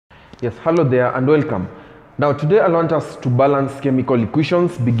Yes, hello there and welcome. Now today I want us to balance chemical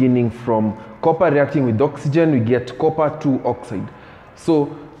equations beginning from copper reacting with oxygen, we get copper 2 oxide.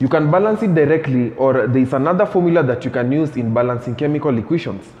 So you can balance it directly, or there is another formula that you can use in balancing chemical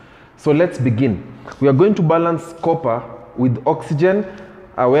equations. So let's begin. We are going to balance copper with oxygen,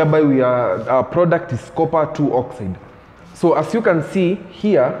 whereby our product is copper 2 oxide. So as you can see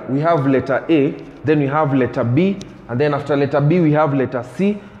here, we have letter A, then we have letter B, and then after letter B we have letter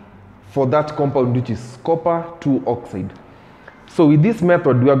C for that compound, which is copper 2 oxide. So with this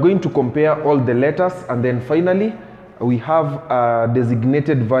method, we are going to compare all the letters, and then finally we have a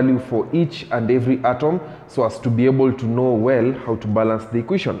designated value for each and every atom, so as to be able to know well how to balance the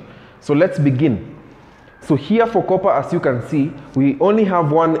equation. So let's begin. So here for copper, as you can see, we only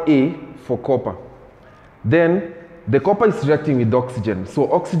have one A for copper. Then the copper is reacting with oxygen. So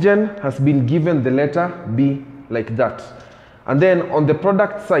oxygen has been given the letter B like that. And then on the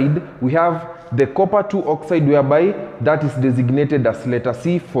product side, we have the copper 2 oxide, whereby that is designated as letter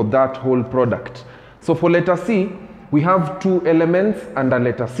C for that whole product. So for letter C, we have two elements under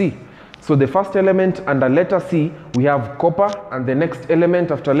letter C. So the first element under letter C, we have copper, and the next element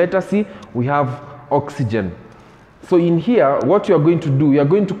after letter C, we have oxygen. So in here, what you are going to do, we are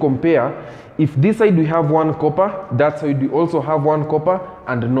going to compare. If this side we have one copper, that side we also have one copper,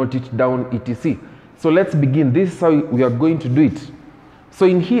 and note it down etc. So let's begin. This is how we are going to do it. So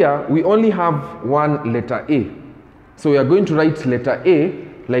in here, we only have one letter A. So we are going to write letter A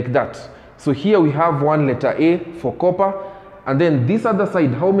like that. So here we have one letter A for copper. And then this other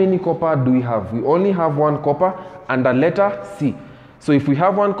side, how many copper do we have? We only have one copper and a letter C. So if we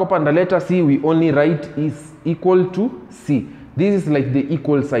have one copper and a letter C, we only write is equal to C. This is like the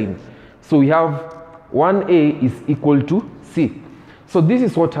equal sign. So we have 1A is equal to C. So this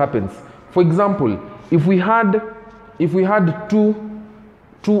is what happens. For example, if we had two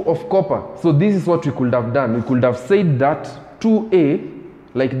of copper, so this is what we could have done. We could have said that 2A,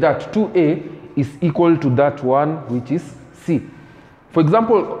 like that, 2A is equal to that one, which is C. For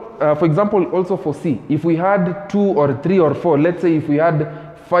example, also for C, if we had 2 or 3 or 4, let's say if we had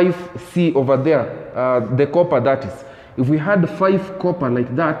 5C over there, the copper that is, if we had 5 copper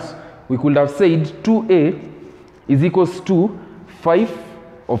like that, we could have said 2A is equals to 5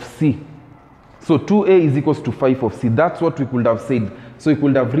 of C. So 2A is equals to 5 of C. That's what we could have said. So we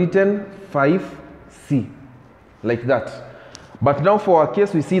could have written 5C like that. But now for our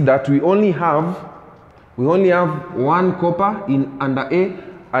case, we see that we only have one copper under A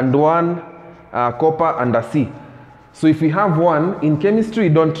and one copper under C. So if we have one, in chemistry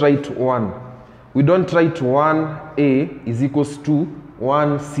we don't write 1. We don't write 1A is equals to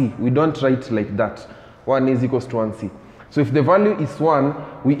 1C. We don't write like that. 1 is equals to 1C. So if the value is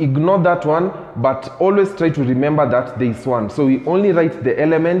 1, we ignore that one, but always try to remember that there is 1. So we only write the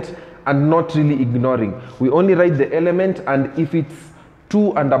element and not really ignoring. We only write the element, and if it's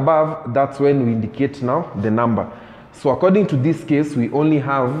 2 and above, that's when we indicate now the number. So according to this case, we only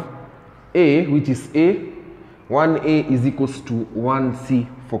have A, which is A. 1A is equals to 1C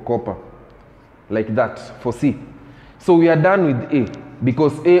for copper, like that for C. So we are done with A,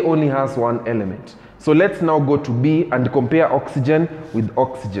 because A only has one element. So let's now go to B and compare oxygen with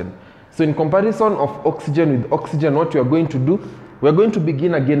oxygen. So in comparison of oxygen with oxygen, what we are going to do, we are going to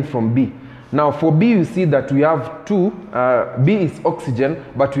begin again from B. Now for B, you see that we have B is oxygen,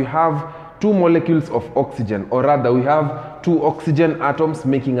 but we have 2 molecules of oxygen, or rather we have 2 oxygen atoms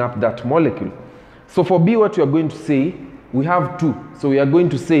making up that molecule. So for B, what we are going to say, we have 2. So we are going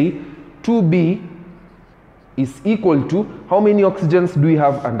to say 2B is equal to, how many oxygens do we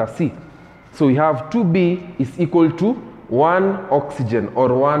have under C? So we have 2B is equal to 1 oxygen, or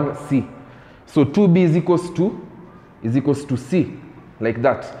 1C. So 2B is equals to C, like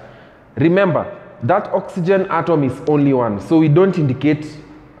that. Remember, that oxygen atom is only 1. So we don't indicate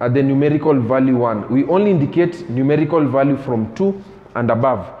the numerical value 1. We only indicate numerical value from 2 and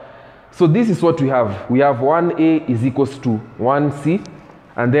above. So this is what we have. We have 1A is equals to 1C.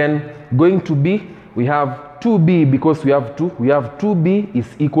 And then going to B, we have 2B, because we have 2. We have 2B is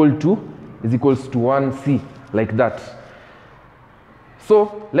equals to 1C, like that.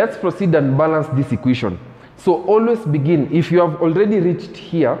 So let's proceed and balance this equation. So always begin, if you have already reached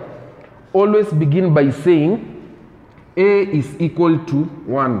here, always begin by saying A is equal to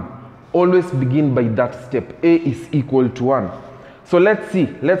 1. Always begin by that step. A is equal to 1. So let's see,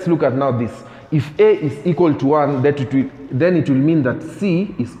 let's look at now this. If A is equal to 1, then it will mean that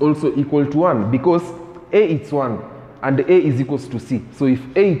C is also equal to 1, because A is 1 and A is equals to C. So if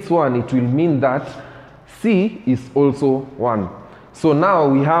A is 1, it will mean that C is also 1. So now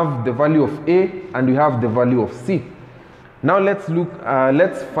we have the value of A and we have the value of C. Now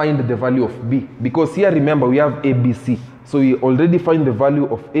let's find the value of B, because here remember we have A, B, C. So we already find the value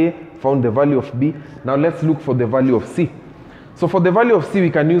of A, found the value of B. Now let's look for the value of C. So for the value of C, we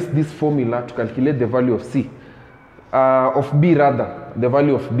can use this formula to calculate the value of C. Of B rather, the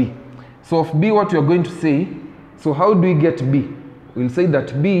value of B. So of B, what we are going to say, so how do we get B? We'll say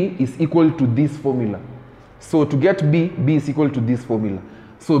that B is equal to this formula. So to get B, B is equal to this formula.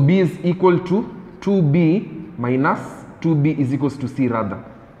 So B is equal to 2B minus 2B is equals to C rather.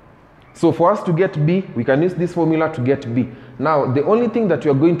 So for us to get B, we can use this formula to get B. Now, the only thing that we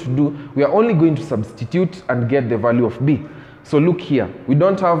are going to do, we are only going to substitute and get the value of B. So look here, we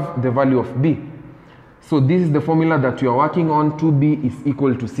don't have the value of B. So this is the formula that we are working on, 2B is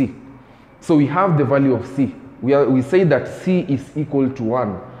equal to C. So we have the value of C. We say that C is equal to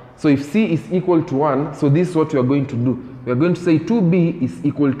 1. So if C is equal to 1, so this is what we are going to do. We are going to say 2B is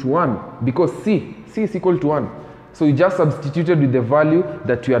equal to 1 because C is equal to 1. So we just substituted with the value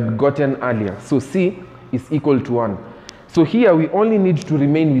that we had gotten earlier. So C is equal to 1. So here we only need to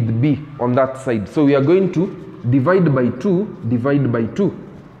remain with B on that side. So we are going to divide by 2, divide by 2.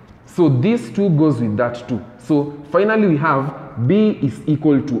 So this 2 goes with that 2. So finally we have B is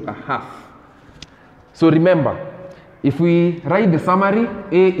equal to a half. So remember, if we write the summary,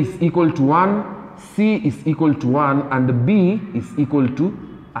 A is equal to 1, C is equal to 1, and B is equal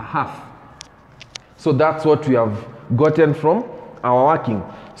to a half. So that's what we have gotten from our working.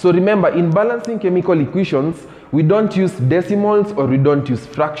 So remember, in balancing chemical equations, we don't use decimals or we don't use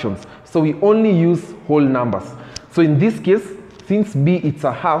fractions. So we only use whole numbers. So in this case, since B is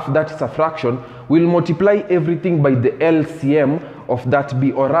a half, that is a fraction, we'll multiply everything by the LCM of that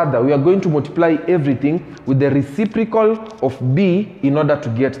B, or rather, we are going to multiply everything with the reciprocal of B in order to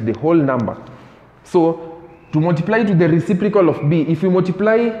get the whole number. So to multiply to the reciprocal of B, if we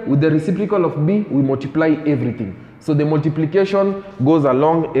multiply with the reciprocal of B, we multiply everything. So the multiplication goes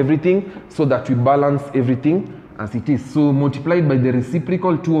along everything so that we balance everything as it is. So multiplied by the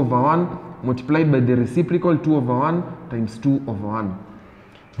reciprocal 2 over 1, multiplied by the reciprocal 2 over 1 times 2 over 1.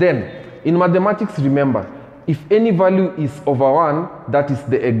 Then, in mathematics, remember, if any value is over 1, that is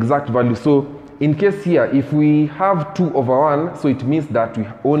the exact value. So in case here, if we have 2 over 1, so it means that we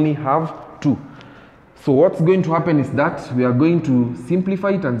only have 2. So what's going to happen is that we are going to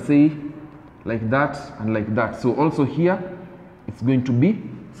simplify it and say like that and like that. So also here, it's going to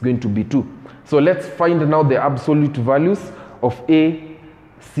be 2. So let's find now the absolute values of A,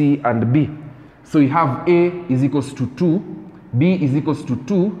 C, and B. So we have A is equals to 2, B is equals to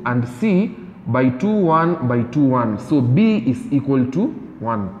 2, and C by 2, 1 by 2, 1. So B is equal to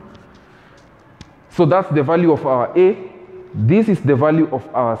 1. So that's the value of our A. This is the value of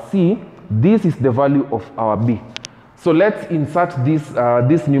our C. This is the value of our B. So let's insert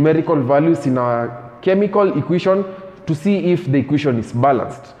these numerical values in our chemical equation to see if the equation is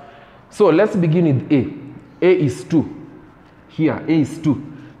balanced. So let's begin with A. A is 2. Here, A is 2.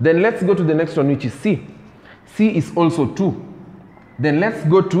 Then let's go to the next one, which is C. C is also 2. Then let's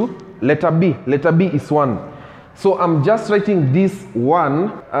go to letter B. Letter B is 1. So I'm just writing this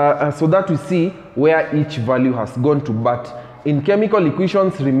 1 so that we see where each value has gone to. But in chemical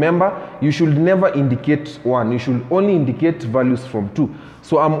equations, remember, you should never indicate 1. You should only indicate values from 2.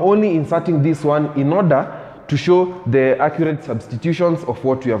 So I'm only inserting this 1 in order to show the accurate substitutions of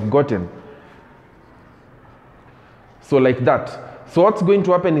what we have gotten. So like that. So what's going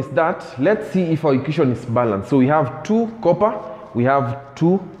to happen is that, let's see if our equation is balanced. So we have 2 copper. We have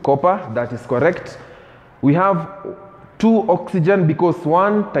 2 copper, that is correct. We have 2 oxygen because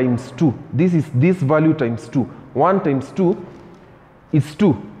 1 times 2. This is this value times 2. 1 times 2 is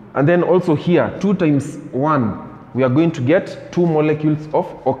 2. And then also here, 2 times 1, we are going to get 2 molecules of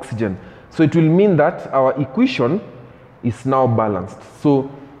oxygen. So it will mean that our equation is now balanced.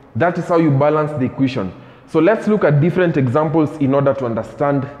 So that is how you balance the equation. So let's look at different examples in order to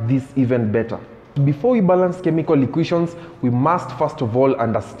understand this even better. Before we balance chemical equations, we must first of all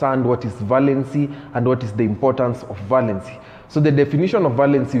understand what is valency and what is the importance of valency. So the definition of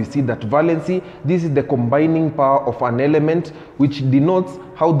valency, we see that valency, this is the combining power of an element, which denotes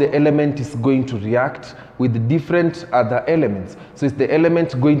how the element is going to react with different other elements. So is the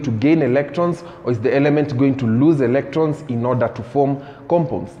element going to gain electrons, or is the element going to lose electrons in order to form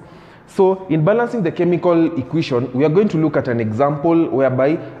compounds? So in balancing the chemical equation, we are going to look at an example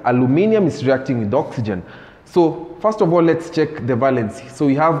whereby aluminium is reacting with oxygen. So first of all, let's check the valency. So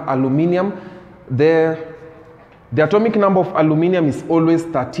we have aluminium. The atomic number of aluminium is always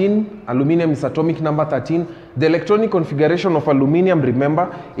 13. Aluminium is atomic number 13. The electronic configuration of aluminium,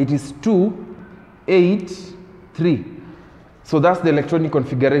 remember, it is 2, 8, 3. So that's the electronic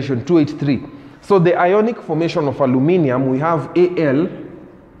configuration, 283. So the ionic formation of aluminium, we have Al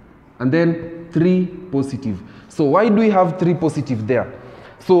and then 3 positive. So why do we have 3 positive there?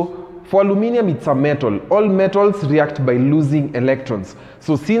 So for aluminium, it's a metal. All metals react by losing electrons.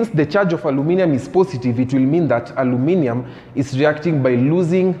 So since the charge of aluminium is positive, it will mean that aluminium is reacting by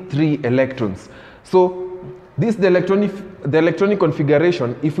losing 3 electrons. So this the electronic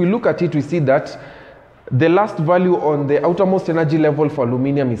configuration. If we look at it, we see that the last value on the outermost energy level for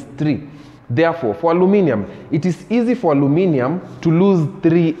aluminium is 3. Therefore, for aluminium, it is easy for aluminium to lose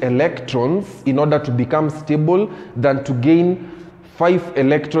 3 electrons in order to become stable than to gain 5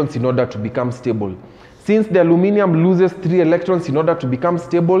 electrons in order to become stable. Since the aluminium loses 3 electrons in order to become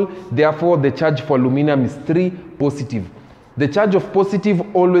stable, therefore the charge for aluminium is 3 positive. The charge of positive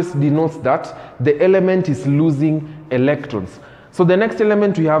always denotes that the element is losing electrons. So the next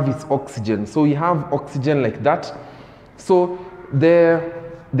element we have is oxygen. So we have oxygen like that. So the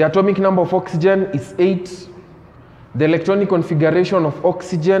atomic number of oxygen is 8. The electronic configuration of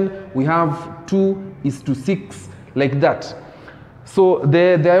oxygen, we have 2:6, like that. So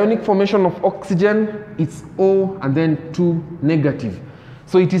the ionic formation of oxygen, it's O and then 2 negative.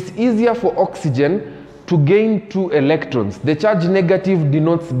 So it is easier for oxygen to gain 2 electrons. The charge negative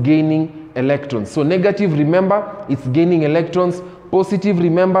denotes gaining electrons. So negative, remember, it's gaining electrons. Positive,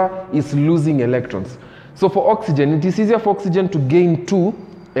 remember, is losing electrons. So for oxygen, it is easier for oxygen to gain 2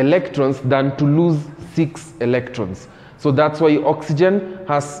 electrons than to lose 6 electrons. So that's why oxygen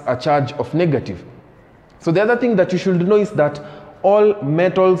has a charge of negative. So the other thing that you should know is that all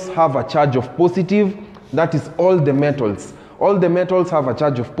metals have a charge of positive. That is all the metals. All the metals have a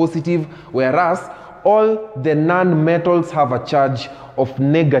charge of positive, whereas all the non-metals have a charge of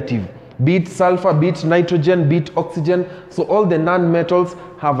negative. Be it sulfur, be it nitrogen, be it oxygen. So all the non-metals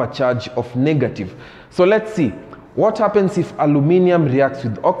have a charge of negative. So let's see what happens if aluminium reacts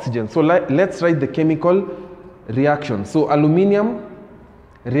with oxygen. So let's write the chemical reaction. So aluminium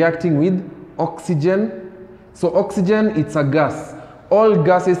reacting with oxygen. So oxygen, it's a gas. All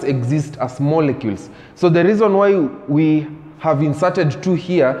gases exist as molecules. So the reason why we have inserted 2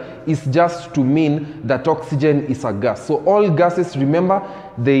 here is just to mean that oxygen is a gas. So all gases, remember,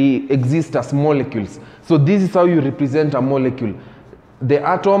 they exist as molecules. So this is how you represent a molecule. The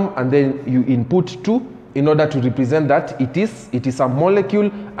atom, and then you input 2 in order to represent that it is a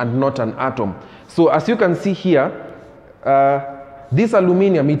molecule and not an atom. So as you can see here, this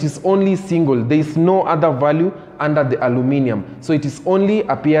aluminium, it is only single. There is no other value under the aluminium. So it is only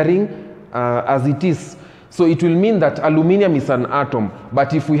appearing as it is. So it will mean that aluminium is an atom.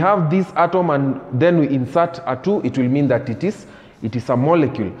 But if we have this atom and then we insert a 2, it will mean that it is a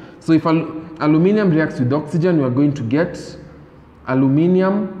molecule. So if aluminium reacts with oxygen, we are going to get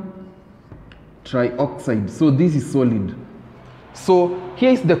aluminium trioxide. So this is solid. So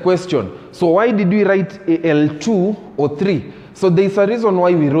here is the question. So why did we write Al2 or 3? So there is a reason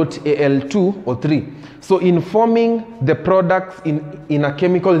why we wrote Al2 or 3. So in forming the products in a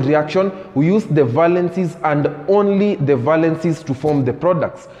chemical reaction, we use the valencies and only the valencies to form the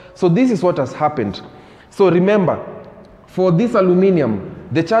products. So this is what has happened. So remember, for this aluminium,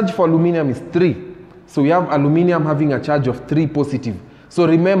 the charge for aluminium is 3. So we have aluminium having a charge of 3 positive. So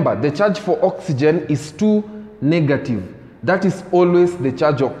remember, the charge for oxygen is 2 negative. That is always the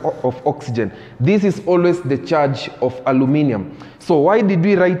charge of oxygen. This is always the charge of aluminium. So why did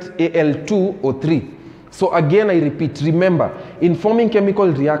we write Al2 or 3? So again, I repeat, remember, in forming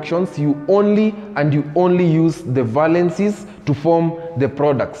chemical reactions, you only use the valencies to form the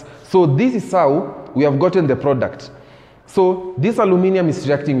products. So this is how we have gotten the product. So this aluminium is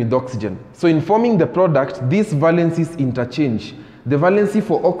reacting with oxygen. So in forming the product, these valencies interchange. The valency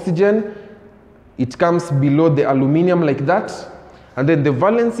for oxygen, it comes below the aluminium like that, and then the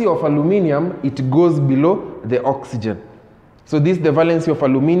valency of aluminium, it goes below the oxygen. So this is the valency of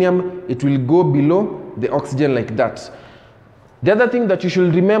aluminium, it will go below the oxygen like that. The other thing that you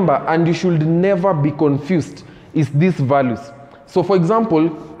should remember, and you should never be confused, is these values. So for example,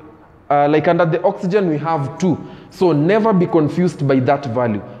 like under the oxygen we have 2. So never be confused by that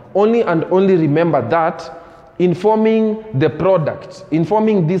value. Only and only remember that in forming the product, in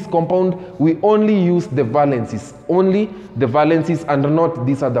forming this compound, we only use the valencies. Only the valencies and not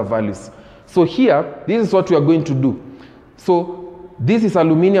these other values. So here, this is what we are going to do. So this is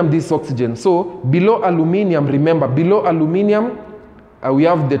aluminium, this is oxygen. So below aluminium, remember, below aluminium, we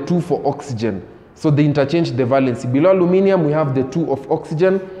have the 2 for oxygen. So they interchange the valency. Below aluminium, we have the 2 of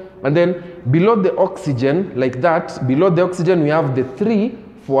oxygen. And then below the oxygen, like that, below the oxygen, we have the 3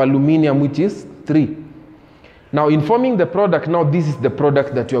 for aluminium, which is 3. Now, in forming the product, now this is the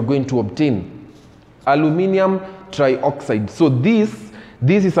product that you are going to obtain. Aluminium trioxide. So this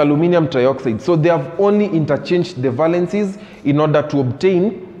This is aluminum trioxide. So they have only interchanged the valencies in order to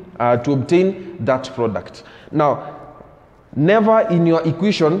obtain that product. Now, never in your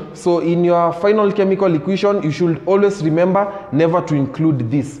equation, so in your final chemical equation, you should always remember never to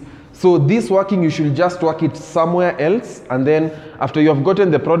include this. So this working, you should just work it somewhere else, and then after you have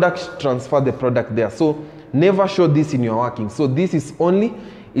gotten the product, transfer the product there. So never show this in your working. So this is only,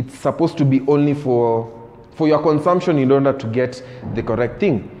 it's supposed to be only for your consumption in order to get the correct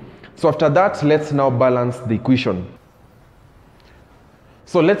thing. So after that, let's now balance the equation.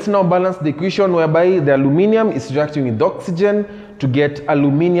 So let's now balance the equation whereby the aluminium is reacting with oxygen to get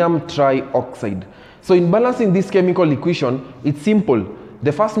aluminium trioxide. So in balancing this chemical equation, it's simple.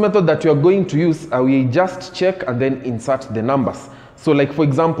 The first method that you are going to use, we just check and then insert the numbers. So like for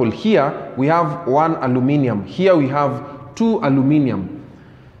example, here we have 1 aluminium. Here we have 2 aluminium.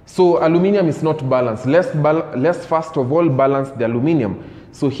 So aluminium is not balanced. Let's first of all balance the aluminium.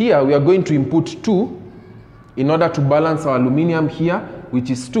 So here we are going to input 2 in order to balance our aluminium here, which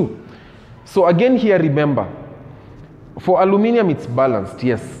is 2. So again here, remember, for aluminium it's balanced,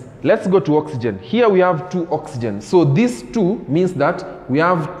 yes. Let's go to oxygen. Here we have 2 oxygen. So this 2 means that we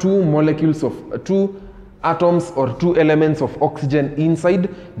have 2 molecules of 2 atoms or 2 elements of oxygen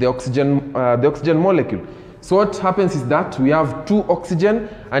inside the oxygen molecule. So what happens is that we have 2 oxygen,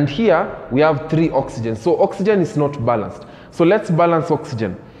 and here we have 3 oxygen. So oxygen is not balanced. So let's balance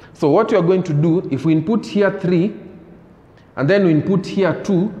oxygen. So what we are going to do, if we input here 3 and then we input here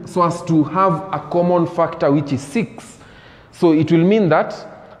 2, so as to have a common factor which is 6. So it will mean that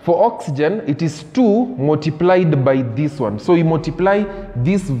for oxygen it is 2 multiplied by this one. So we multiply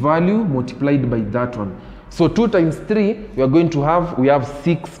this value multiplied by that one. So 2 times 3, we have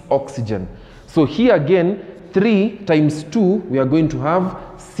 6 oxygen. So here again, 3 times 2, we are going to have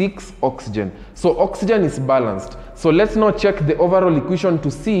 6 oxygen. So oxygen is balanced. So let's now check the overall equation to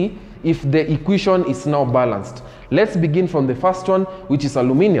see if the equation is now balanced. Let's begin from the first one, which is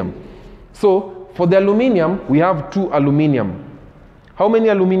aluminium. So for the aluminium, we have 2 aluminium. How many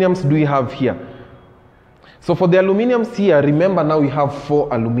aluminiums do we have here? So for the aluminiums here, remember now we have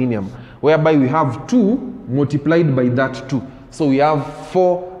 4 aluminium, whereby we have 2 multiplied by that 2. So we have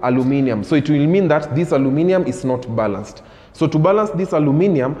 4 aluminium. So it will mean that this aluminium is not balanced. So to balance this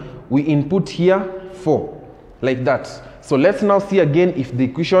aluminium, we input here 4, like that. So let's now see again if the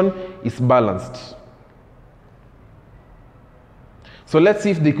equation is balanced. So let's see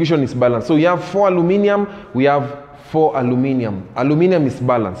if the equation is balanced. So we have 4 aluminium, we have 4 aluminium. Aluminium is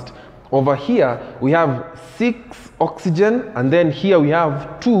balanced. Over here, we have 6 oxygen, and then here we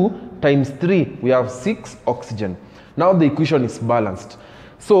have 2 times 3, we have 6 oxygen. Now the equation is balanced.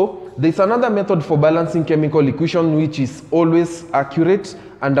 So there's another method for balancing chemical equation which is always accurate,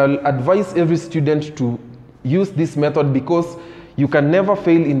 and I'll advise every student to use this method because you can never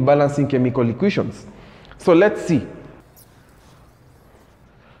fail in balancing chemical equations. So let's see.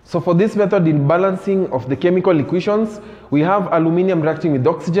 So for this method in balancing of the chemical equations, we have aluminium reacting with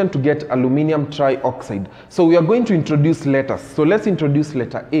oxygen to get aluminium trioxide. So we are going to introduce letters. So let's introduce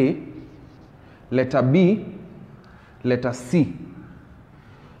letter A, letter B, letter C.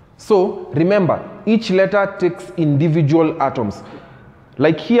 So remember, each letter takes individual atoms.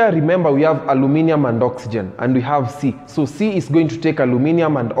 Like here, remember we have aluminium and oxygen, and we have C. So C is going to take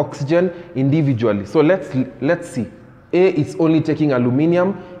aluminium and oxygen individually. So let's see. A is only taking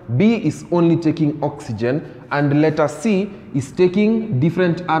aluminium, B is only taking oxygen, and letter C is taking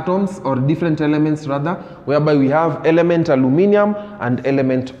different atoms or different elements rather, whereby we have element aluminium and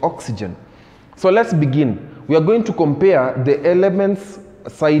element oxygen. So let's begin. We are going to compare the elements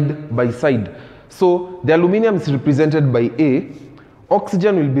side by side. So the aluminium is represented by A,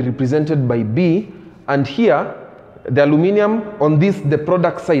 oxygen will be represented by B, and here the aluminium on the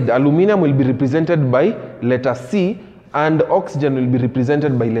product side, aluminium will be represented by letter C, and oxygen will be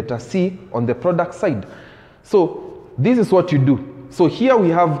represented by letter C on the product side. So this is what you do. So here we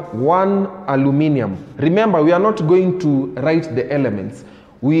have 1 aluminium. Remember, we are not going to write the elements.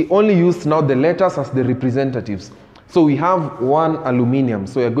 We only use now the letters as the representatives. So we have 1 aluminium.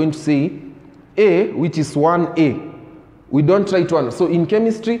 So we are going to say A, which is 1A. We don't write 1. So in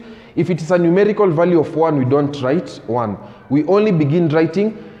chemistry, if it is a numerical value of 1, we don't write 1. We only begin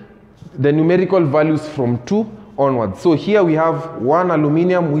writing the numerical values from 2 onwards. So here we have 1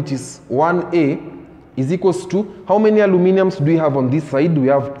 aluminium, which is 1A, is equals to, how many aluminiums do we have on this side? We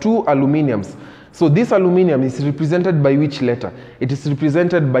have 2 aluminiums. So this aluminium is represented by which letter? It is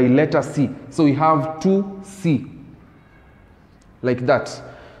represented by letter C. So we have 2C, like that.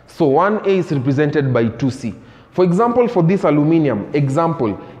 So 1A is represented by 2C. For example, for this aluminium,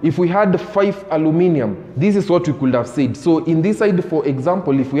 example, if we had 5 aluminium, this is what we could have said. So in this side, for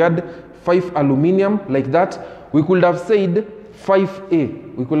example, if we had 5 aluminium like that, we could have said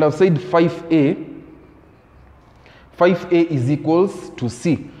 5A. We could have said 5A. 5A is equals to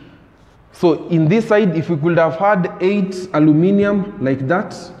C. So in this side, if we could have had 8 aluminium like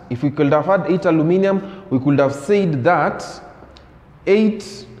that, if we could have had 8 aluminium, we could have said that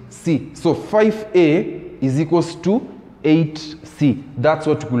 8C. So 5A is equals to 8C. That's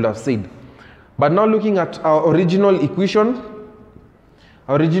what we could have said. But now looking at our original equation,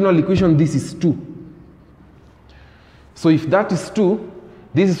 this is 2. So if that is 2,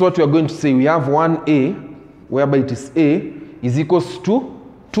 this is what we are going to say. We have 1A, whereby it is A, is equals to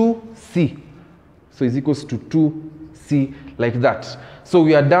 2C. So it's equals to 2C like that. So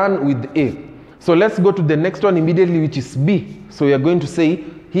we are done with A. So let's go to the next one immediately, which is B. So we are going to say,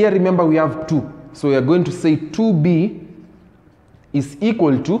 here remember we have 2. So we are going to say 2B is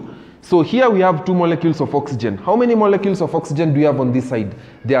equal to, so here we have 2 molecules of oxygen. How many molecules of oxygen do we have on this side?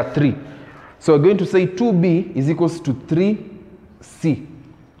 There are 3. So we're going to say 2B is equals to 3C,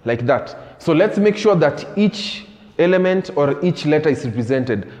 like that. So let's make sure that each element or each letter is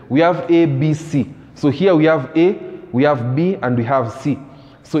represented. We have A, B, C. So here we have A, we have B, and we have C.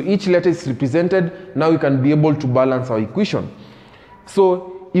 So each letter is represented. Now we can be able to balance our equation.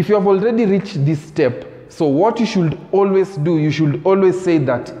 So if you have already reached this step, so what you should always do, you should always say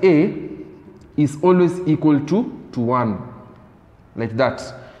that A is always equal to 1, like that.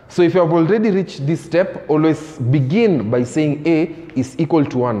 So if you have already reached this step, always begin by saying A is equal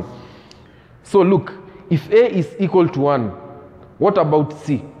to 1. So look, if A is equal to 1, what about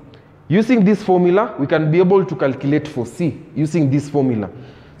C? Using this formula, we can be able to calculate for C using this formula.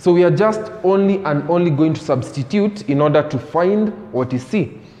 So we are just only and only going to substitute in order to find what is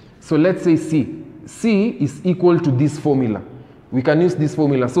C. So let's say C. C is equal to this formula. We can use this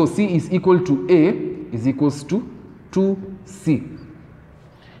formula. So C is equal to A is equals to 2C.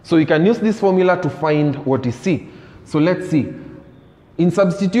 So we can use this formula to find what is C. So let's see. In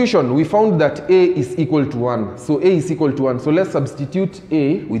substitution, we found that A is equal to 1. So A is equal to 1. So let's substitute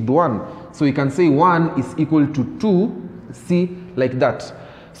A with 1. So we can say 1 is equal to 2C, like that.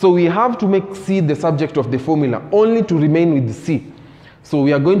 So we have to make C the subject of the formula, only to remain with C. So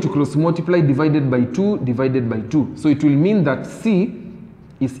we are going to cross multiply divided by 2 divided by 2. So it will mean that C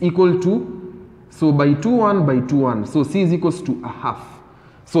is equal to, so by 2 1 by 2 1. So C is equals to 1/2.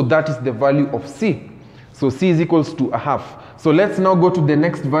 So that is the value of C. So C is equals to 1/2. So let's now go to the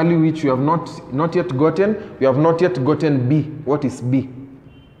next value, which we have not yet gotten. We have not yet gotten B. What is B?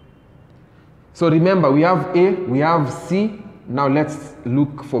 So remember, we have A, we have C. Now let's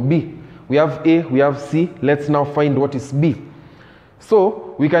look for B. We have A, we have C. Let's now find what is B.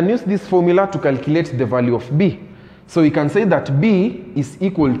 So we can use this formula to calculate the value of B. So we can say that B is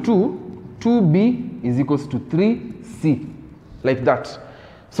equal to 2B is equals to 3C, like that.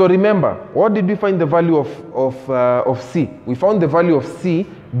 So remember, what did we find the value of C? We found the value of C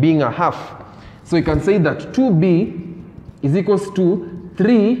being 1/2. So we can say that 2B is equals to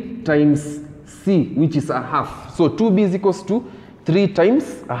 3 times C, which is 1/2. So 2B is equals to 3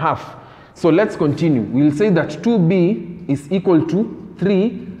 times 1/2. So let's continue. We'll say that 2B is equal to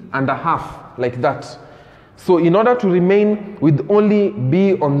 3 1/2, like that. So in order to remain with only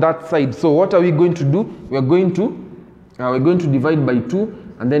B on that side, so what are we going to do? We're going to divide by 2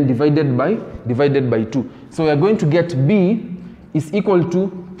 and then divided by 2. So we are going to get B is equal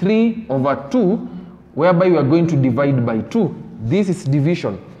to 3 over 2, whereby we are going to divide by 2. This is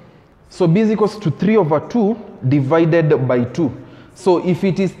division. So B is equals to 3 over 2 divided by 2. So if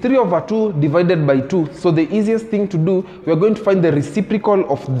it is 3 over 2 divided by 2, so the easiest thing to do, we are going to find the reciprocal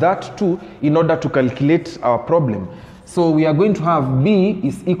of that 2 in order to calculate our problem. So we are going to have B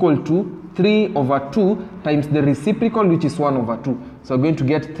is equal to 3 over 2 times the reciprocal, which is 1 over 2. So we're going to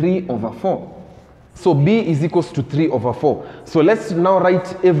get 3 over 4. So B is equals to 3 over 4. So let's now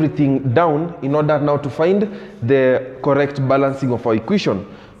write everything down in order now to find the correct balancing of our equation.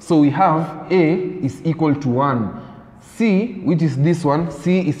 So we have A is equal to 1. C, which is this one,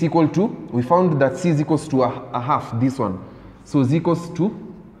 C is equal to, we found that C is equals to 1/2, this one. So it's equals to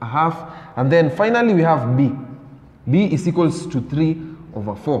 1/2. And then finally we have B. B is equals to 3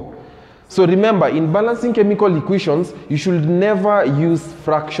 over 4. So remember, in balancing chemical equations, you should never use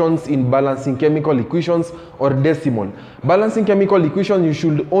fractions in balancing chemical equations or decimal. Balancing chemical equations, you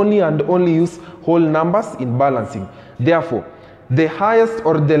should only and only use whole numbers in balancing. Therefore, the highest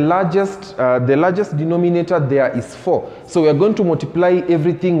or the largest denominator there is 4. So we are going to multiply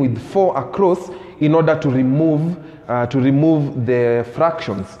everything with 4 across in order to remove the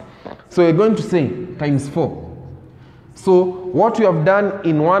fractions. So we're going to say times 4. So what we have done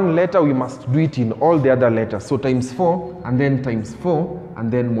in one letter, we must do it in all the other letters. So times 4 and then times 4 and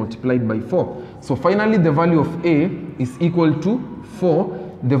then multiplied by 4. So finally the value of A is equal to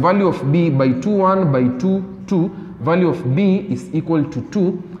 4. The value of B by 2, 1 by 2, 2. Value of B is equal to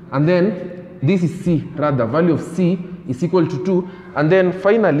 2. And then this is C, rather value of C is equal to 2. And then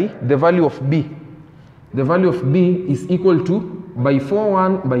finally the value of B. The value of B is equal to by 4,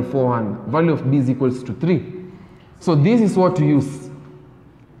 1 by 4, 1. Value of B is equals to 3. So this is what to use.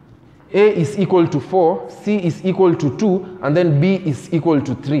 A is equal to 4, C is equal to 2, and then B is equal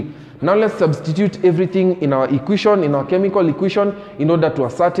to 3. Now let's substitute everything in our equation, in our chemical equation, in order to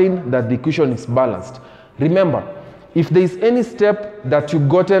ascertain that the equation is balanced. Remember, if there is any step that you've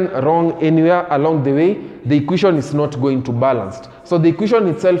gotten wrong anywhere along the way, the equation is not going to balance. So the equation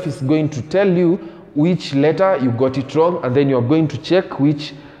itself is going to tell you which letter you got it wrong, and then you're going to check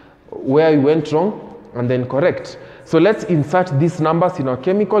where you went wrong and then correct. So let's insert these numbers in our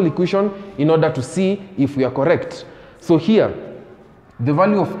chemical equation in order to see if we are correct. So here, the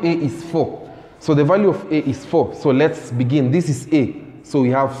value of A is 4. So the value of A is 4. So let's begin. This is A. So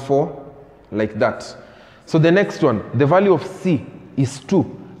we have 4 like that. So the next one, the value of C is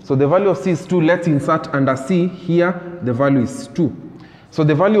 2. So the value of C is 2. Let's insert under C. Here, the value is 2. So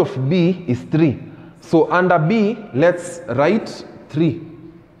the value of B is 3. So under B, let's write 3.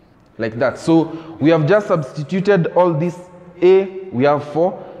 Like that. So we have just substituted all this. A, we have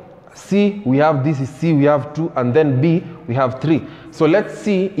 4. C, we have this is C, we have 2. And then B, we have 3. So let's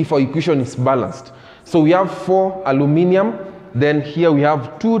see if our equation is balanced. So we have 4 aluminium. Then here we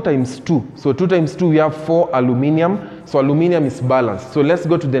have 2 times 2. So 2 times 2, we have 4 aluminium. So aluminium is balanced. So let's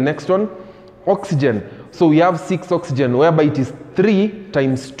go to the next one. Oxygen. So we have 6 oxygen, whereby it is 3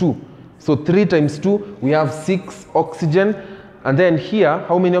 times 2. So 3 times 2, we have 6 oxygen. And then here,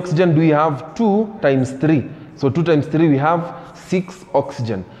 how many oxygen do we have? 2 times 3. So 2 times 3, we have 6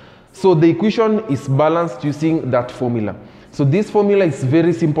 oxygen. So the equation is balanced using that formula. So this formula is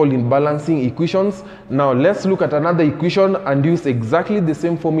very simple in balancing equations. Now let's look at another equation and use exactly the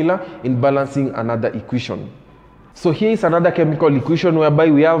same formula in balancing another equation. So here is another chemical equation whereby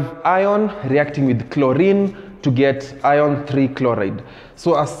we have iron reacting with chlorine to get iron 3 chloride.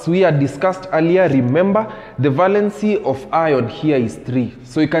 So as we had discussed earlier, remember the valency of iron here is 3.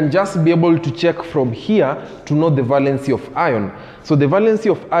 So you can just be able to check from here to know the valency of iron. So the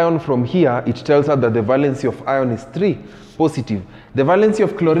valency of iron from here, it tells us that the valency of iron is 3, positive. The valency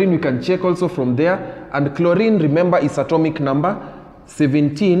of chlorine we can check also from there. And chlorine, remember, is atomic number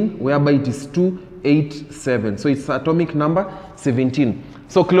 17, whereby it is 287. So it's atomic number 17.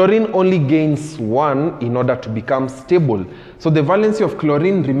 So chlorine only gains 1 in order to become stable. So the valency of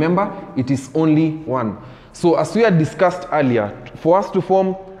chlorine, remember, it is only 1. So as we had discussed earlier, for us to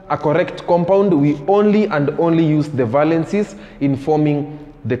form a correct compound, we only and only use the valencies in forming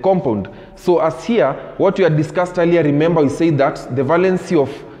the compound. So as here, what we had discussed earlier, remember we said that the valency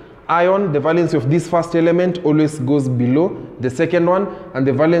of iron, the valency of this first element always goes below the second one, and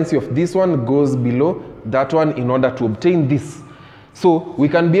the valency of this one goes below that one in order to obtain this. So we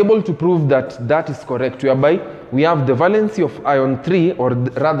can be able to prove that that is correct, whereby we have the valency of iron 3, or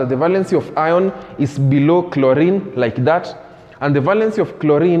rather the valency of iron is below chlorine like that, and the valency of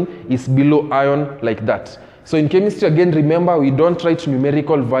chlorine is below iron like that. So in chemistry, again, remember, we don't write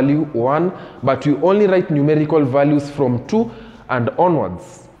numerical value 1, but we only write numerical values from 2 and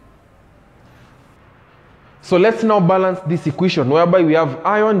onwards. So let's now balance this equation, whereby we have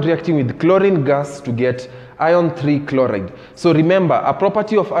iron reacting with chlorine gas to get iron 3 chloride. So remember, a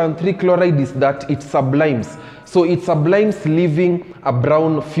property of iron 3 chloride is that it sublimes. So it sublimes, leaving a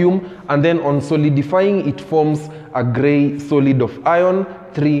brown fume, and then on solidifying, it forms a gray solid of iron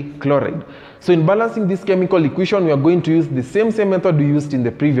 3 chloride. So in balancing this chemical equation, we are going to use the same method we used in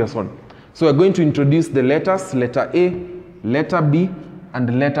the previous one. So we are going to introduce the letters, letter A, letter B,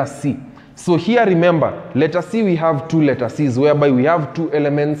 and letter C. So here, remember, letter C, we have 2 letter C's, whereby we have 2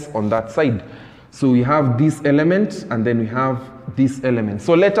 elements on that side. So we have this element, and then we have this element.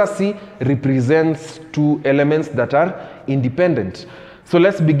 So letter C represents 2 elements that are independent. So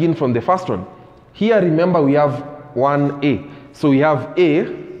let's begin from the first one. Here, remember, we have 1A. So we have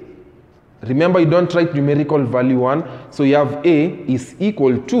A. Remember, you don't write numerical value 1. So you have A is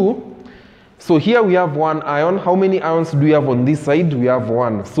equal to, so here we have 1 ion. How many ions do we have on this side? We have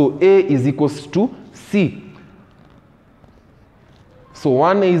 1. So A is equals to C. So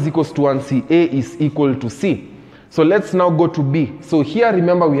 1A is equals to 1C. A is equal to C. So let's now go to B. So here,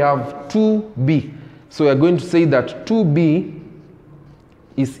 remember, we have 2B. So we are going to say that 2B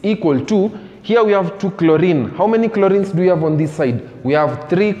is equal to, here we have 2 chlorine. How many chlorines do we have on this side? We have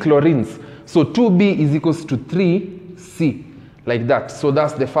 3 chlorines. So 2B is equals to 3C. C, like that. So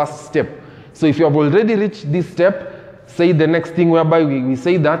that's the first step. So if you have already reached this step, say the next thing whereby we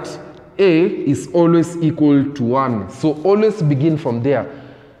say that A is always equal to 1. So always begin from there.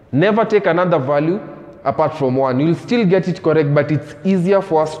 Never take another value apart from 1. You'll still get it correct, but it's easier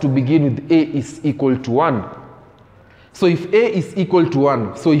for us to begin with A is equal to 1. So if A is equal to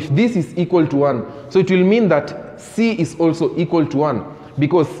 1, so if this is equal to 1, so it will mean that C is also equal to 1.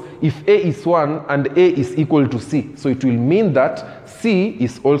 Because if A is 1 and A is equal to C, so it will mean that C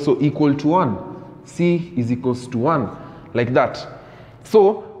is also equal to 1. C is equals to 1, like that.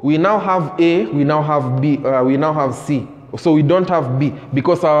 So we now have A, we now have B, we now have C. So we don't have B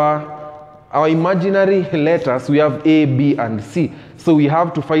because our imaginary letters, we have A, B, and C. So we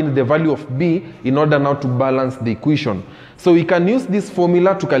have to find the value of B in order now to balance the equation. So we can use this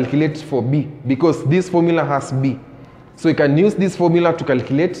formula to calculate for B because this formula has B. So you can use this formula to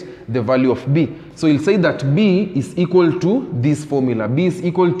calculate the value of B. So you'll say that B is equal to this formula. B is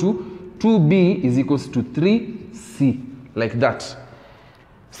equal to 2B is equals to 3C, like that.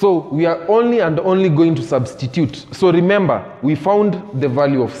 So we are only and only going to substitute. So remember, we found the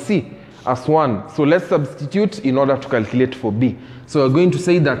value of C as 1. So let's substitute in order to calculate for B. So we're going to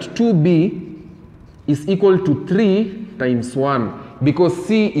say that 2B is equal to 3 times 1 because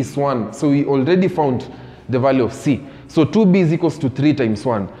C is 1. So we already found the value of C. So 2B is equals to 3 times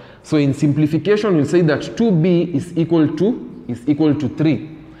 1. So in simplification, we'll say that 2B is equal to 3.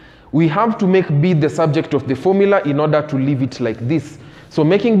 We have to make B the subject of the formula in order to leave it like this. So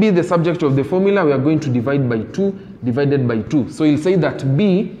making B the subject of the formula, we are going to divide by 2 divided by 2. So you'll say that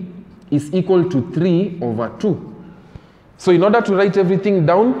B is equal to 3 over 2. So in order to write everything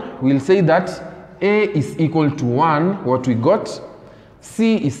down, we'll say that A is equal to 1, what we got.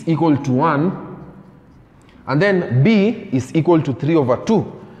 C is equal to 1. And then B is equal to 3 over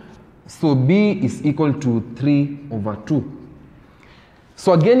 2. So B is equal to 3 over 2.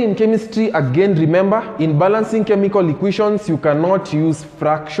 So again in chemistry, again remember, in balancing chemical equations, you cannot use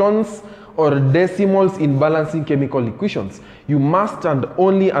fractions or decimals in balancing chemical equations. You must and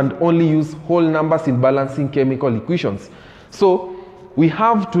only use whole numbers in balancing chemical equations. So we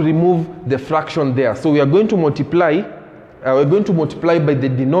have to remove the fraction there. So we are going to multiply, by the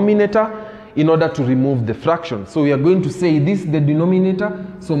denominator in order to remove the fraction. So we are going to say this is the denominator,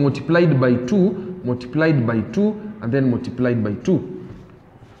 so multiplied by 2, multiplied by 2, and then multiplied by 2.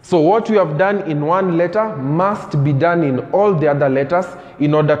 So what we have done in one letter must be done in all the other letters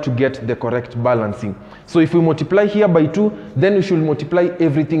in order to get the correct balancing. So if we multiply here by 2, then we should multiply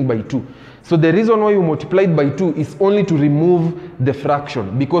everything by 2. So the reason why you multiplied by 2 is only to remove the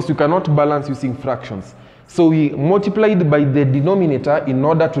fraction because you cannot balance using fractions. So we multiplied by the denominator in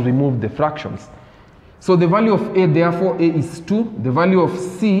order to remove the fractions. So the value of A, therefore, A is 2. The value of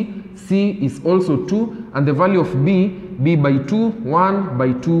C is also 2. And the value of B by 2, 1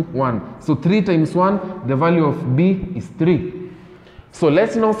 by 2, 1. So 3 times 1, the value of B is 3. So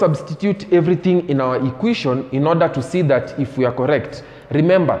let's now substitute everything in our equation in order to see that if we are correct.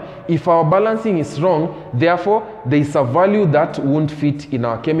 Remember, if our balancing is wrong, therefore, there is a value that won't fit in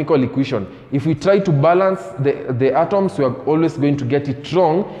our chemical equation. If we try to balance the atoms, we are always going to get it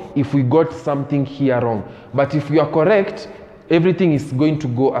wrong if we got something here wrong. But if we are correct, everything is going to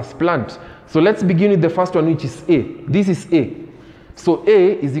go as planned. So let's begin with the first one, which is A. This is A. So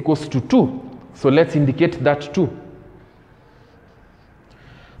A is equals to 2. So let's indicate that 2.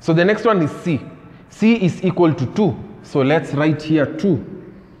 So the next one is C. C is equal to 2. So let's write here 2.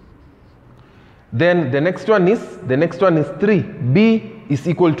 Then the next one is 3. B is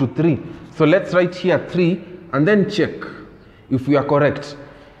equal to 3. So let's write here 3 and then check if we are correct.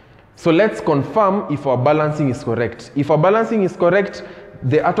 So let's confirm if our balancing is correct. If our balancing is correct,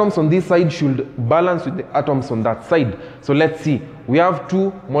 the atoms on this side should balance with the atoms on that side. So let's see. We have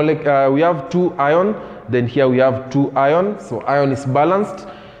two ion, then here we have 2 ion. So ion is balanced.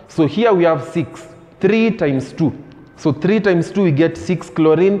 So here we have 6. 3 times 2. So 3 times 2 we get 6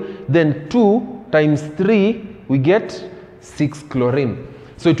 chlorine. Then 2 times 3 we get 6 chlorine.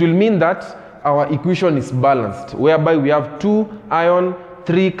 So it will mean that our equation is balanced, whereby we have 2 ion,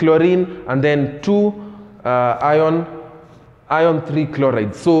 3 chlorine, and then 2 ion, 3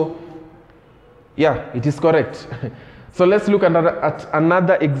 chloride. So yeah, it is correct. So let's look at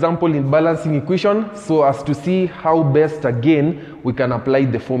another example in balancing equation so as to see how best again we can apply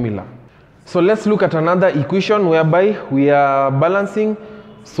the formula. So let's look at another equation whereby we are balancing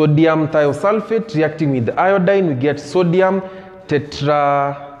sodium thiosulfate reacting with iodine. We get sodium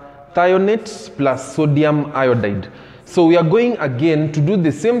tetrathionate plus sodium iodide. So we are going again to do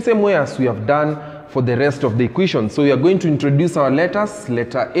the same way as we have done for the rest of the equation. So we are going to introduce our letters,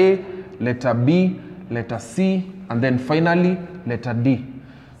 letter A, letter B, letter C, and then finally letter D.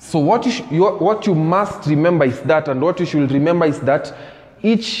 So what you must remember is that, and what you should remember is that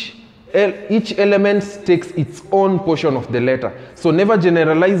each element takes its own portion of the letter. So never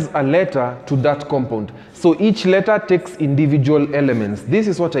generalize a letter to that compound. So each letter takes individual elements. This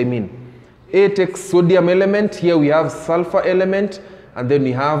is what I mean. A takes sodium element, here we have sulfur element, and then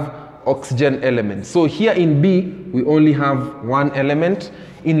we have oxygen element. So here in B, we only have one element.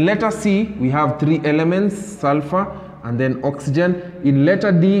 In letter C, we have 3 elements, sulfur and then oxygen. In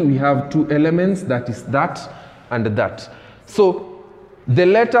letter D, we have 2 elements, that is that and that. So the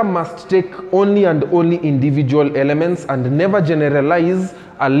letter must take only and only individual elements and never generalize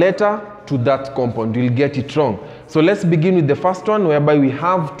a letter to that compound. You'll get it wrong. So let's begin with the first one, whereby we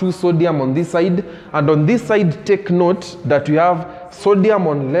have 2 sodium on this side, and on this side take note that we have sodium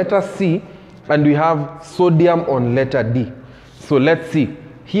on letter C and we have sodium on letter D. So let's see.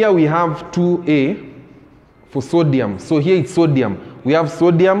 Here we have 2A for sodium. So here it's sodium. We have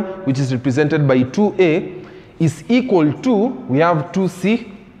sodium, which is represented by 2A, is equal to, we have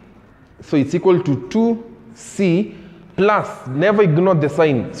 2C, so it's equal to 2C plus, never ignore the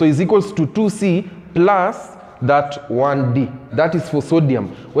sign, so it's equals to 2C plus that 1D. That is for sodium,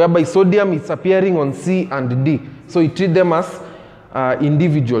 whereby sodium is appearing on C and D. So you treat them as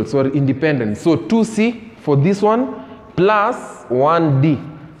individuals or independent. So 2C for this one plus 1D.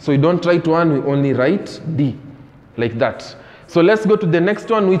 So you don't write 1, we only write D, like that. So let's go to the next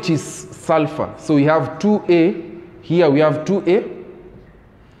one, which is sulfur. So we have 2A, here we have 2A.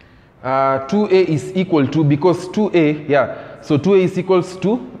 2A is equal to, because 2A, yeah, so 2A is equals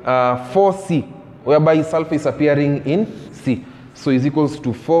to 4C, whereby sulfur is appearing in C. So is equals to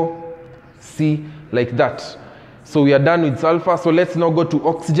 4C, like that. So we are done with sulfur. So let's now go to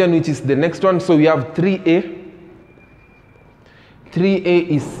oxygen, which is the next one. So we have 3A. 3A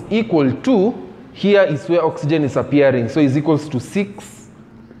is equal to, here is where oxygen is appearing, so is equals to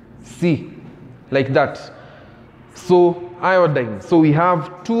 6C, like that. So iodine, so we have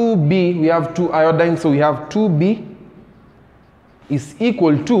 2B, we have 2 iodine, so we have 2B is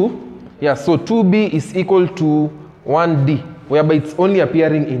equal to, yeah, so 2B is equal to 1D, whereby it's only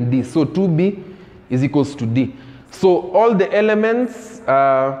appearing in D. So 2B is equals to D. So all the elements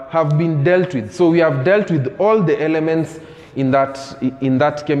have been dealt with. So we have dealt with all the elements in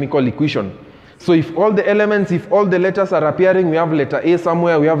that chemical equation. So if all the elements, if all the letters are appearing, we have letter A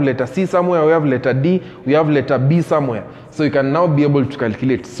somewhere, we have letter C somewhere, we have letter D, we have letter B somewhere. So you can now be able to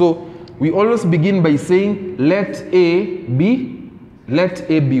calculate. So we always begin by saying let A be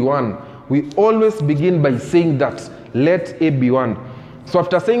 1. We always begin by saying that let A be 1. So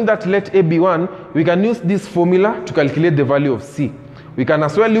after saying that let A be 1, we can use this formula to calculate the value of C. We can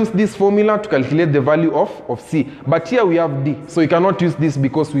as well use this formula to calculate the value of C. But here we have D, so we cannot use this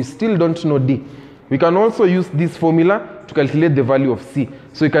because we still don't know D. We can also use this formula to calculate the value of C.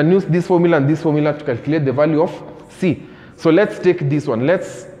 So you can use this formula and this formula to calculate the value of C. So let's take this one.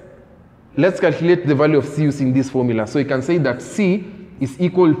 Let's calculate the value of C using this formula. So you can say that C is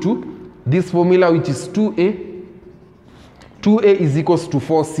equal to this formula, which is 2A. 2A is equals to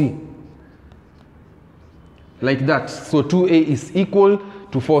 4C. Like that. So 2A is equal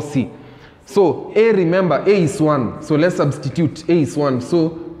to 4C. So A, remember, A is 1. So let's substitute. A is 1.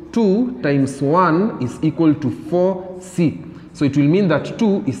 So 2 times 1 is equal to 4C. So it will mean that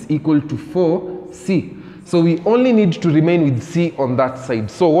 2 is equal to 4C. So we only need to remain with C on that side.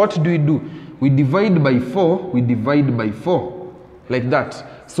 So what do? We divide by 4. We divide by 4. Like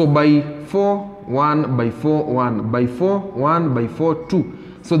that. So by 4, 1, by 4, 1, by 4, 1, by 4, 2.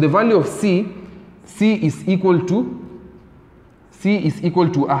 So the value of C is equal to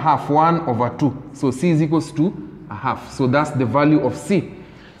a half, 1 over 2. So C is equals to a half. So that's the value of C.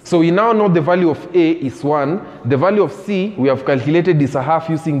 So we now know the value of A is 1. The value of C, we have calculated is a half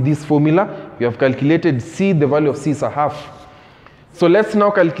using this formula. We have calculated C, the value of C is a half. So let's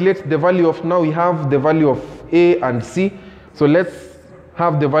now calculate the value of, now we have the value of A and C. So let's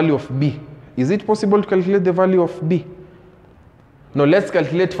have the value of B. Is it possible to calculate the value of B? No, let's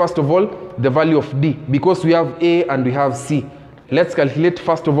calculate first of all the value of D, because we have A and we have C. Let's calculate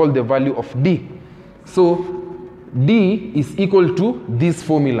first of all the value of D. So D is equal to this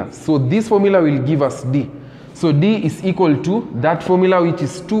formula. So this formula will give us D. So D is equal to that formula, which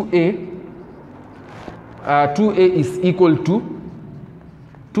is 2A. 2A is equal to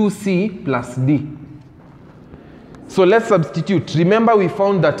 2C plus D. So let's substitute. Remember, we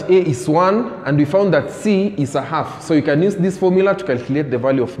found that A is 1 and we found that C is a half. So you can use this formula to calculate the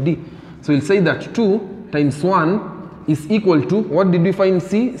value of D. So we'll say that 2 times 1 is equal to, what did we find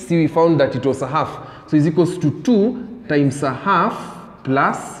C? C, we found that it was a half. So it's equals to 2 times a half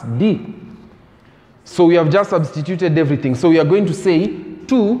plus D. So we have just substituted everything. So we are going to say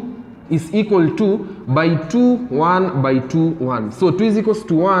 2 is equal to by 2, 1 by 2, 1. So 2 is equals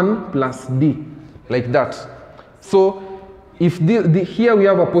to 1 plus D, like that. So if here we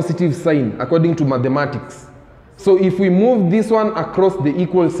have a positive sign according to mathematics. So if we move this one across the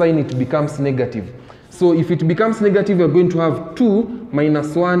equal sign, it becomes negative. So if it becomes negative, we are going to have 2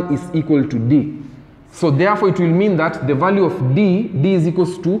 minus 1 is equal to D. So therefore it will mean that the value of D is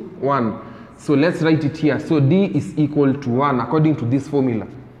equals to 1. So let's write it here. So D is equal to 1 according to this formula.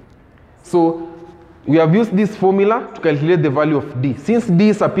 So we have used this formula to calculate the value of D. Since D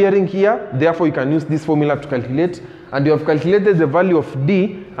is appearing here, therefore you can use this formula to calculate. And you have calculated the value of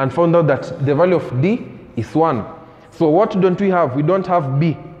D and found out that the value of D is 1. So what don't we have? We don't have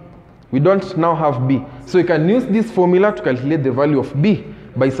B. We don't now have B. So you can use this formula to calculate the value of B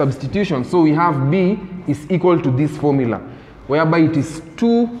by substitution. So we have B is equal to this formula, whereby it is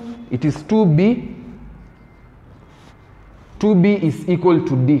 2B. 2B is equal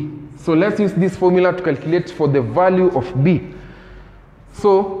to D. So let's use this formula to calculate for the value of B.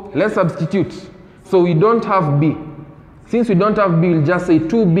 So let's substitute. So we don't have B. Since we don't have B, we'll just say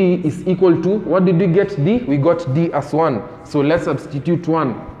 2B is equal to, what did we get D? We got D as 1. So let's substitute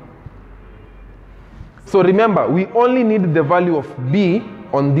 1. So remember, we only need the value of B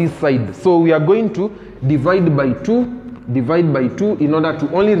on this side. So we are going to divide by 2 in order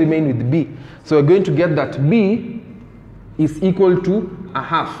to only remain with B. So we're going to get that B is equal to a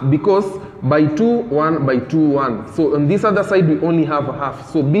half, because by 2, 1 by 2, 1. So on this other side, we only have a half.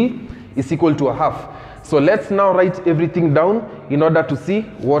 So B is equal to a half. So let's now write everything down in order to see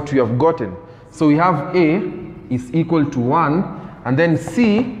what we have gotten. So we have A is equal to 1, and then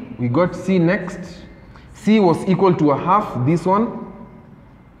C, we got C next. C was equal to a half, this one.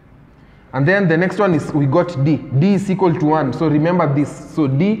 And then the next one is we got D. D is equal to 1. So remember this. So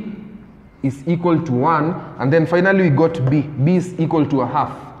D is equal to 1. And then finally we got B. B is equal to a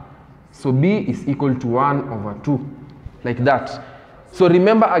half. So B is equal to 1 over 2. Like that. So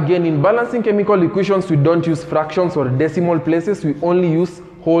remember again, in balancing chemical equations, we don't use fractions or decimal places. We only use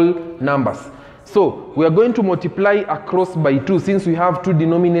whole numbers. So we are going to multiply across by 2 since we have two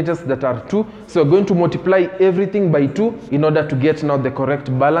denominators that are 2. So we're going to multiply everything by 2 in order to get now the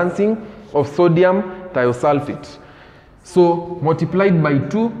correct balancing of sodium thiosulfate. So multiplied by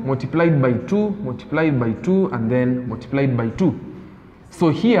 2, multiplied by 2, multiplied by 2, and then multiplied by 2. So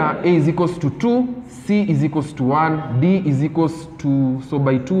here A is equals to 2, C is equals to 1, D is equals to, so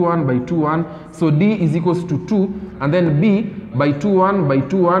by 2, 1, by 2, 1. So D is equals to 2, and then B by 2, 1, by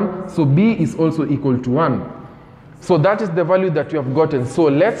 2, 1. So B is also equal to 1. So that is the value that we have gotten. So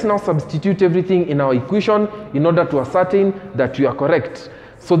let's now substitute everything in our equation in order to ascertain that we are correct.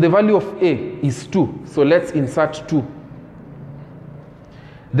 So the value of A is 2. So let's insert 2.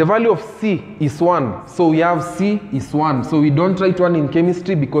 The value of C is 1. So we have C is 1. So we don't write 1 in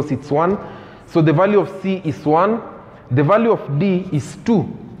chemistry because it's 1. So the value of C is 1. The value of D is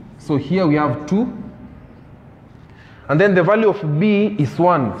 2. So here we have 2. And then the value of B is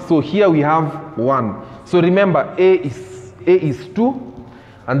 1. So here we have 1. So remember, A is 2.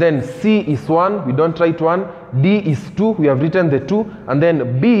 And then C is 1. We don't write 1. D is 2. We have written the 2. And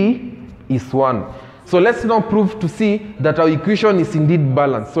then B is 1. So let's now prove to see that our equation is indeed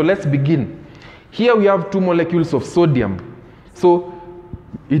balanced. So let's begin. Here we have 2 molecules of sodium. So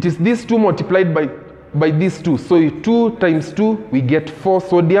it is these 2 multiplied by these 2. So 2 times 2, we get 4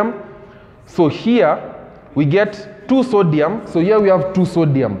 sodium. So here we get 2 sodium. So here we have 2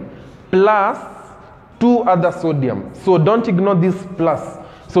 sodium plus 2 other sodium. So don't ignore this plus.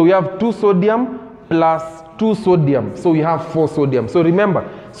 So we have 2 sodium plus 2 sodium. So we have 4 sodium. So remember,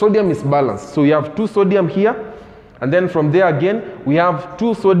 sodium is balanced. So we have 2 sodium here. And then from there again, we have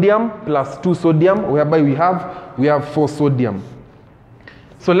 2 sodium plus 2 sodium, whereby we have 4 sodium.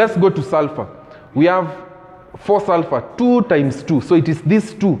 So let's go to sulfur. We have 4 sulfur, 2 times 2. So it is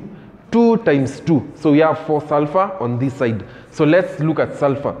this 2. 2 times 2. So we have 4 sulfur on this side. So let's look at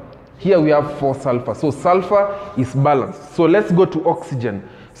sulfur. Here we have 4 sulfur. So sulfur is balanced. So let's go to oxygen.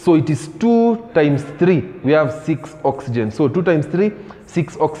 So it is 2 times 3. We have 6 oxygen. So 2 times 3,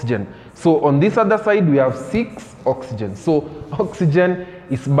 6 oxygen. So on this other side, we have 6 oxygen. So oxygen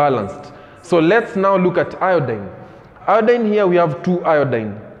is balanced. So let's now look at iodine. Iodine, here we have 2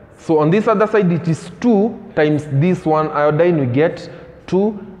 iodine. So on this other side, it is 2 times this one iodine, we get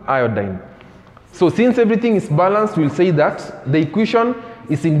 2 iodine. So since everything is balanced, we'll say that the equation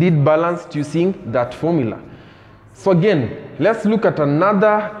is indeed balanced using that formula. So again, let's look at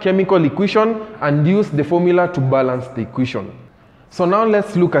another chemical equation and use the formula to balance the equation. So now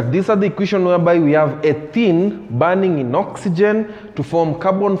let's look at this other equation whereby we have ethene burning in oxygen to form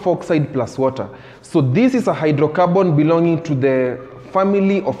carbon dioxide plus water. So this is a hydrocarbon belonging to the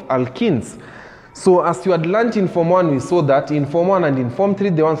family of alkenes. So as you had learned in Form 1, we saw that in Form 1 and in Form 3,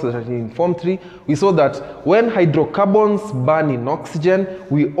 the ones that are in Form 3, we saw that when hydrocarbons burn in oxygen,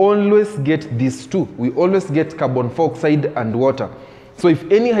 we always get these two. We always get carbon dioxide and water. So if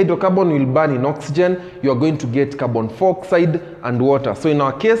any hydrocarbon will burn in oxygen, you are going to get carbon dioxide and water. So in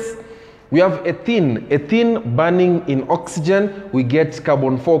our case, we have ethene. Ethene burning in oxygen, we get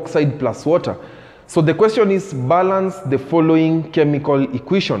carbon dioxide plus water. So the question is, balance the following chemical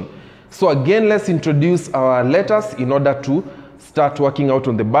equation. So again, let's introduce our letters in order to start working out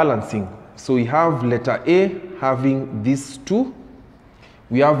on the balancing. So we have letter A having these two.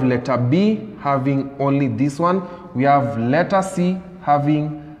 We have letter B having only this one. We have letter C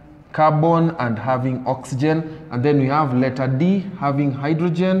having carbon and having oxygen. And then we have letter D having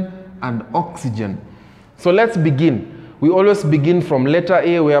hydrogen and oxygen. So let's begin. We always begin from letter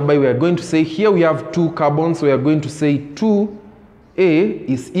A, whereby we are going to say here we have two carbons. So we are going to say 2A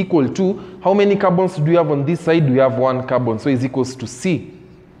is equal to, how many carbons do we have on this side? We have one carbon, so is equals to C,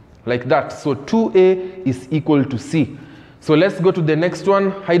 like that. So 2A is equal to C. So let's go to the next one,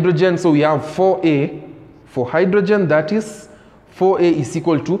 hydrogen. So we have 4A for hydrogen, that is 4A is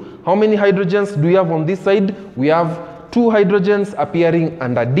equal to, how many hydrogens do we have on this side? We have 2 hydrogens appearing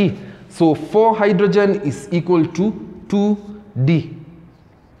under D. So 4 hydrogen is equal to 2D,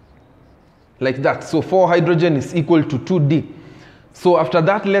 like that. So 4 hydrogen is equal to 2D. So after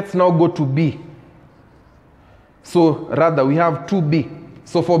that, let's now go to B. So rather, we have 2B.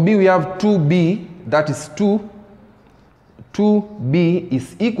 So for B, we have 2B, that is 2B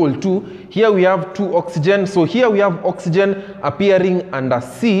is equal to, here we have 2 oxygen. So here we have oxygen appearing under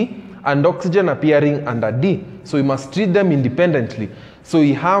C and oxygen appearing under D. So we must treat them independently. So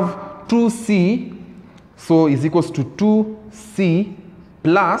we have 2C, so is equals to 2C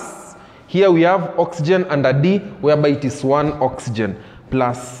plus, here we have oxygen under D, whereby it is 1 oxygen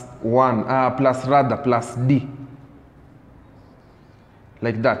plus plus D,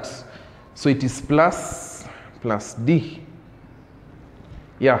 like that. So it is plus D.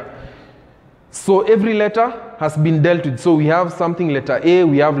 Yeah. So every letter has been dealt with. So we have something letter A,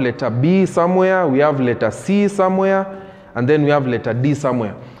 we have letter B somewhere, we have letter C somewhere, and then we have letter D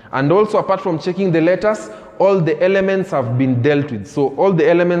somewhere. And also, apart from checking the letters, all the elements have been dealt with. So all the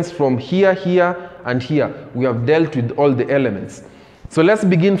elements from here, here, and here, we have dealt with all the elements. So let's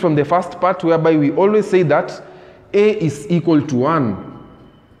begin from the first part, whereby we always say that A is equal to 1.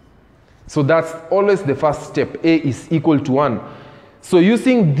 So that's always the first step. A is equal to 1. So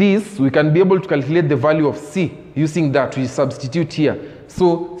using this, we can be able to calculate the value of C. Using that, we substitute here.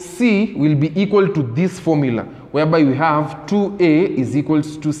 So C will be equal to this formula, whereby we have 2A is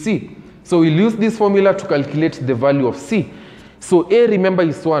equals to C. So we'll use this formula to calculate the value of C. So A, remember,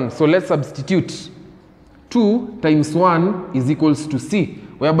 is 1. So let's substitute. 2 times 1 is equals to C,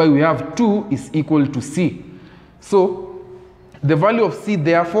 whereby we have 2 is equal to C. So the value of C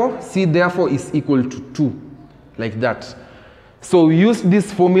therefore is equal to 2, like that. So we use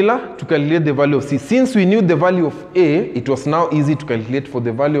this formula to calculate the value of C. Since we knew the value of A, it was now easy to calculate for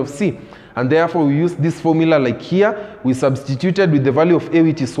the value of C. And therefore, we use this formula like here. We substituted with the value of A,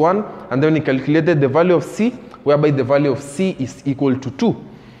 which is 1, and then we calculated the value of C, whereby the value of C is equal to 2.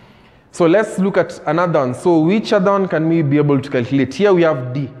 So let's look at another one. So which other one can we be able to calculate? Here we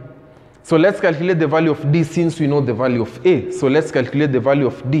have D. So let's calculate the value of D since we know the value of A. So let's calculate the value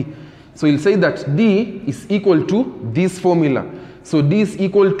of D. So we'll say that D is equal to this formula. So D is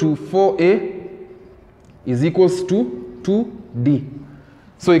equal to 4A is equals to 2D.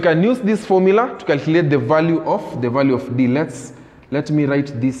 So you can use this formula to calculate the value of D. Let me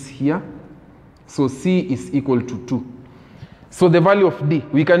write this here. So C is equal to 2. So the value of D,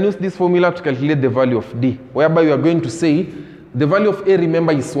 we can use this formula to calculate the value of D, whereby we are going to say the value of A,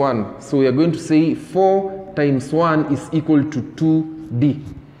 remember, is 1. So we are going to say 4 times 1 is equal to 2D.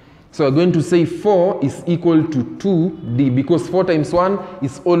 So we're going to say 4 is equal to 2D, because 4 times 1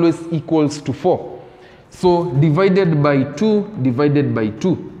 is always equals to 4. So divided by 2, divided by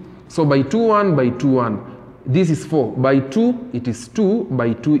 2. So by 2, 1, by 2, 1. This is 4. By 2, it is 2.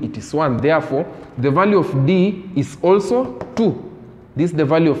 By 2, it is 1. Therefore, the value of D is also 2. This is the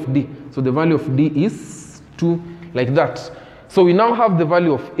value of D. So the value of D is 2, like that. So we now have the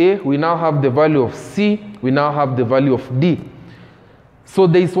value of A. We now have the value of C. We now have the value of D. So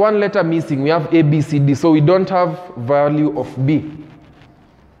there is one letter missing. We have A, B, C, D. So we don't have value of B.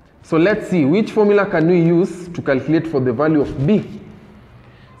 So let's see, which formula can we use to calculate for the value of B?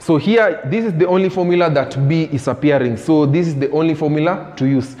 So here, this is the only formula that B is appearing. So this is the only formula to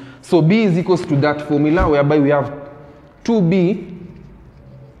use. So B is equals to that formula whereby we have 2B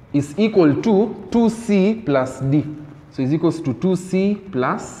is equal to 2C plus D. So it's equals to 2C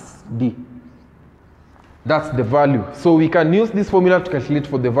plus D. That's the value. So we can use this formula to calculate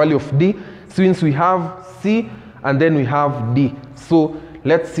for the value of D, since we have C and then we have D. So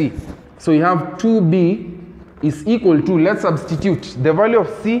let's see. So we have 2B is equal to, let's substitute the value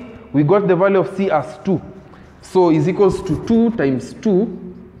of C. We got the value of C as 2. So is equals to 2 times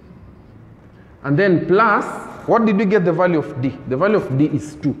 2. And then plus, what did we get the value of D? The value of D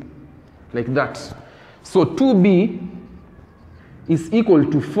is 2. Like that. So 2B is equal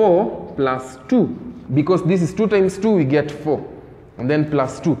to 4 plus 2. Because this is 2 times 2, we get 4. And then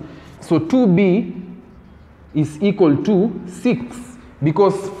plus 2. So 2B is equal to 6.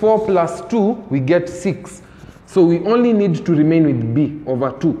 Because 4 plus 2, we get 6. So we only need to remain with B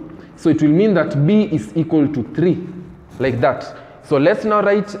over 2. So it will mean that B is equal to 3. Like that. So let's now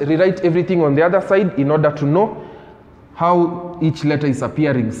rewrite everything on the other side in order to know how each letter is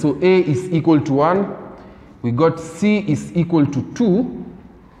appearing. So A is equal to 1. We got C is equal to 2.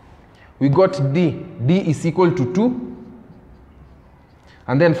 We got D. D is equal to 2.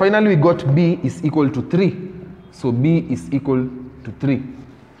 And then finally we got B is equal to 3. So B is equal to 3.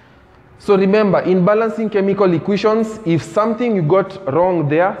 So remember, in balancing chemical equations, if something you got wrong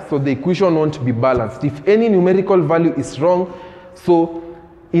there, so the equation won't be balanced. If any numerical value is wrong, so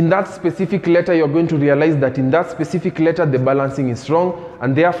in that specific letter, you're going to realize that in that specific letter, the balancing is wrong,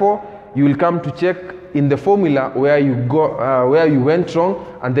 and therefore, you will come to check in the formula where you went wrong,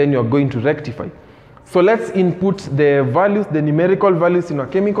 and then you're going to rectify. So let's input the values, the numerical values in a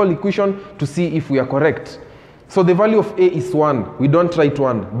chemical equation to see if we are correct. So the value of A is 1. We don't write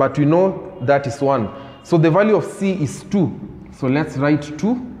 1, but we know that is 1. So the value of C is 2. So let's write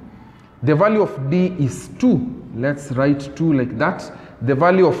 2. The value of D is 2. Let's write 2 like that. The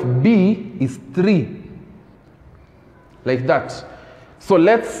value of B is 3. Like that. So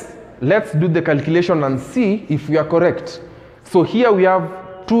let's do the calculation and see if we are correct. So here we have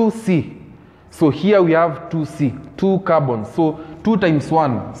 2C. So here we have 2C, 2 carbon. So 2 times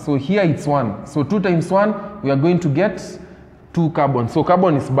 1. So here it's 1. So 2 times 1, we are going to get 2 carbon. So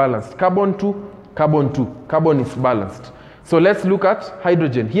carbon is balanced. Carbon 2, carbon 2. Carbon is balanced. So let's look at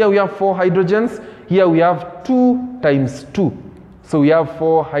hydrogen. Here we have 4 hydrogens. Here we have 2 times 2. So we have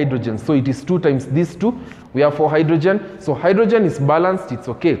 4 hydrogens. So it is 2 times these 2. We have 4 hydrogen. So hydrogen is balanced. It's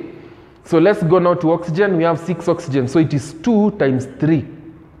okay. So let's go now to oxygen. We have 6 oxygen. So it is 2 times 3.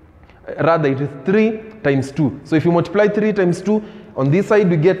 Rather, it is 3 times 2. So if you multiply 3 times 2, on this side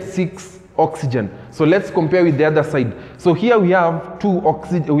we get 6 oxygen. So let's compare with the other side. So here we have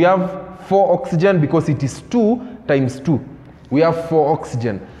 4 oxygen because it is 2 times 2. We have 4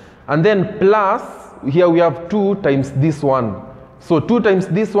 oxygen. And then plus, here we have 2 times this one. So 2 times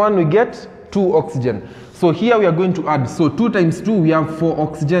this one, we get 2 oxygen. So here we are going to add. So 2 times 2, we have 4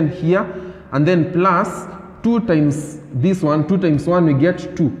 oxygen here. And then plus 2 times this one, 2 times 1, we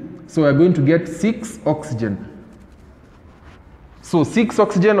get 2. So we are going to get 6 oxygen. So 6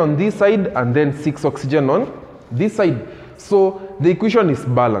 oxygen on this side and then 6 oxygen on this side. So the equation is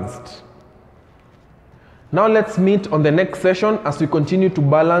balanced. Now let's meet on the next session as we continue to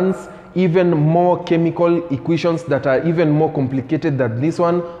balance even more chemical equations that are even more complicated than this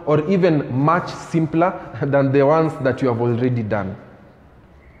one, or even much simpler than the ones that you have already done.